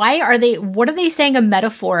 Like, what are they saying a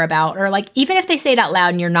metaphor about? Or like, even if they say it out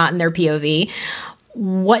loud and you're not in their POV,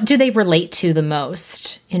 what do they relate to the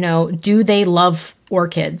most? You know, do they love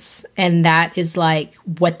orchids? And that is like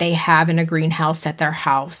what they have in a greenhouse at their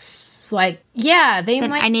house. Like, yeah, they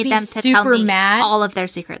might be them to super tell me mad. all of their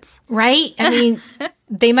secrets. Right? I mean,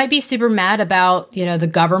 they might be super mad about, you know, the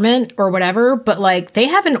government or whatever, but like they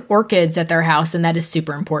have an orchids at their house and that is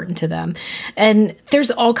super important to them. And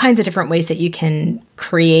there's all kinds of different ways that you can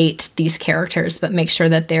create these characters, but make sure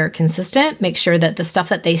that they're consistent. Make sure that the stuff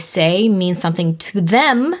that they say means something to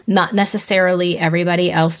them, not necessarily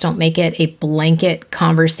everybody else. Don't make it a blanket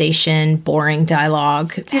conversation, boring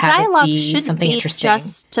dialogue. Your Have dialogue it be shouldn't something be interesting.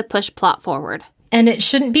 just to push plot forward. And it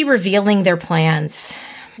shouldn't be revealing their plans.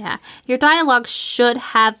 Yeah. Your dialogue should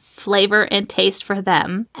have flavor and taste for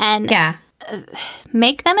them. And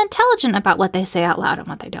make them intelligent about what they say out loud and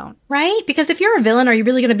what they don't. Right? Because if you're a villain, are you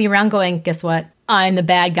really going to be around going, guess what? I'm the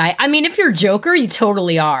bad guy. I mean, if you're Joker, you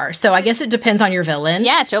totally are. So I guess it depends on your villain.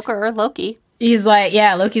 Yeah, Joker or Loki. He's like,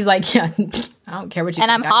 yeah, Loki's like, yeah, I don't care what you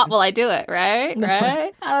and think. I'm hot while I do it, right?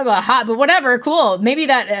 Right? I don't know about hot, but whatever, cool. Maybe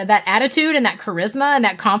that attitude and that charisma and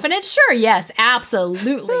that confidence, sure, yes,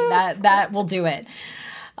 absolutely. that will do it.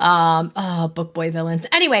 Book boy villains.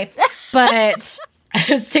 Anyway, but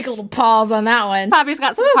just take a little pause on that one. Poppy's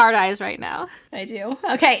got some hard eyes right now. I do.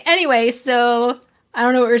 Okay, anyway, so I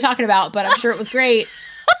don't know what we were talking about, but I'm sure it was great.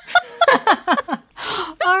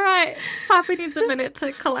 All right. Poppy needs a minute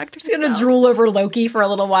to collect herself. She's going to drool over Loki for a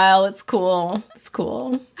little while. It's cool. It's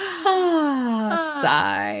cool.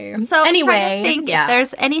 Sigh. So anyway, if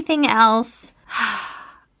there's anything else.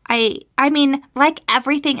 I mean, like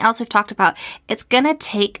everything else we've talked about, it's going to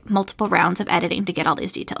take multiple rounds of editing to get all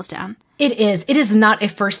these details down. It is. It is not a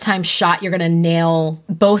first-time shot. You're going to nail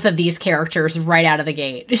both of these characters right out of the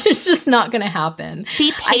gate. It's just not going to happen.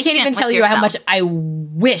 Be patient. I can't even tell you how much I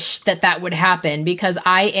wish that would happen, because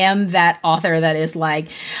I am that author that is like,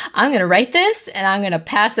 I'm going to write this and I'm going to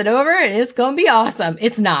pass it over and it's going to be awesome.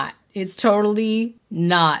 It's not. It's totally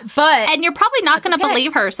not. And you're probably not going to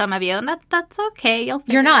believe her, some of you, and that's okay.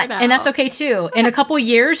 You're not, it out. and that's okay too. In a couple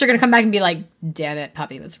years, you're going to come back and be like, damn it,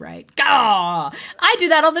 Poppy was right. Gah! I do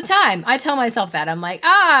that all the time. I tell myself that. I'm like,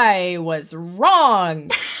 I was wrong.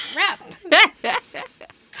 Crap.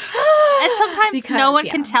 And sometimes no one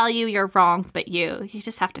can tell you you're wrong but you. You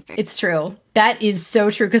just have to figure it out. It's true. That is so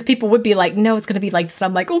true, because people would be like, no, it's going to be like this.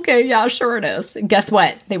 I'm like, okay, yeah, sure it is. Guess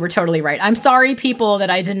what? They were totally right. I'm sorry, people that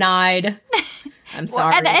I denied. I'm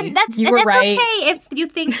sorry. And that's right. okay if you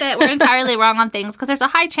think that we're entirely wrong on things, because there's a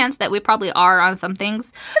high chance that we probably are on some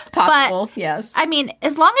things. It's possible, yes. I mean,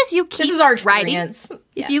 as long as you keep this is our writing, experience.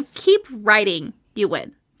 if you keep writing, you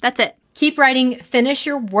win. That's it. Keep writing, finish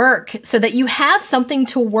your work so that you have something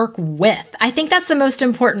to work with. I think that's the most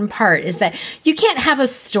important part, is that you can't have a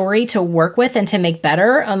story to work with and to make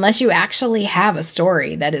better unless you actually have a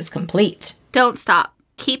story that is complete. Don't stop.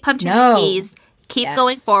 Keep punching the keys. Keep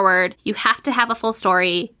going forward. You have to have a full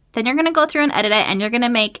story. Then you're going to go through and edit it, and you're going to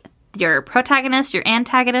make your protagonist, your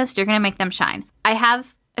antagonist, you're going to make them shine. I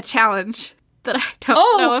have a challenge that I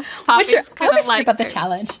don't know if Poppy's going to like. About the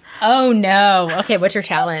challenge. Oh, no. Okay, what's your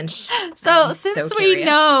challenge? So since we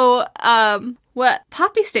know what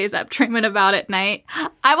Poppy stays up dreaming about at night,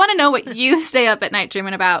 I want to know what you stay up at night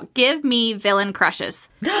dreaming about. Give me villain crushes.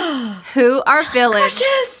 Who are villains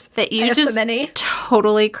that you just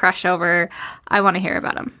totally crush over? I want to hear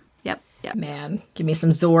about them. Yep. Man, give me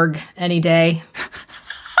some Zorg any day.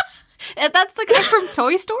 That's the guy from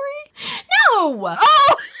Toy Story? No!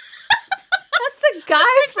 Oh! That's the guy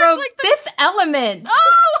from Fifth Element.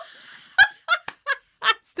 Oh!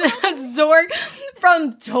 Zorg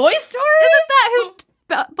from Toy Story? Isn't that who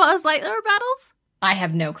Buzz Lightyear battles? I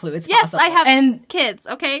have no clue. It's yes, possible. I have kids,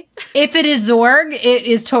 okay? If it is Zorg, it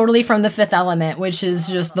is totally from the Fifth Element, which is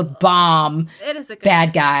just the bomb. It is a good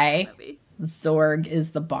bad guy. movie. Zorg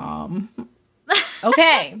is the bomb.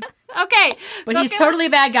 Okay. Okay. But he's totally a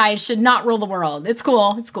bad guy. He should not rule the world. It's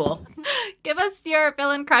cool. It's cool. Give us your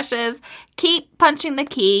villain crushes. Keep punching the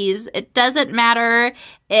keys. It doesn't matter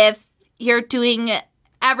if you're doing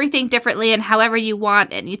everything differently and however you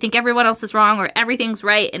want, and you think everyone else is wrong or everything's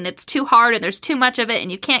right and it's too hard and there's too much of it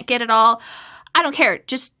and you can't get it all. I don't care.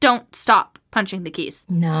 Just don't stop punching the keys.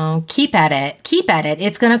 No, keep at it. Keep at it.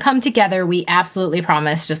 It's going to come together. We absolutely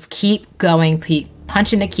promise. Just keep going. Keep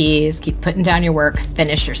punching the keys. Keep putting down your work.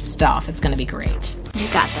 Finish your stuff. It's going to be great. You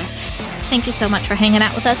got this. Thank you so much for hanging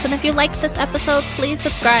out with us. And if you liked this episode, please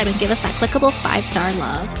subscribe and give us that clickable 5-star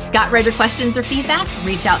love. Got writer questions or feedback?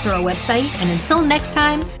 Reach out through our website. And until next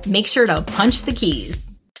time, make sure to punch the keys.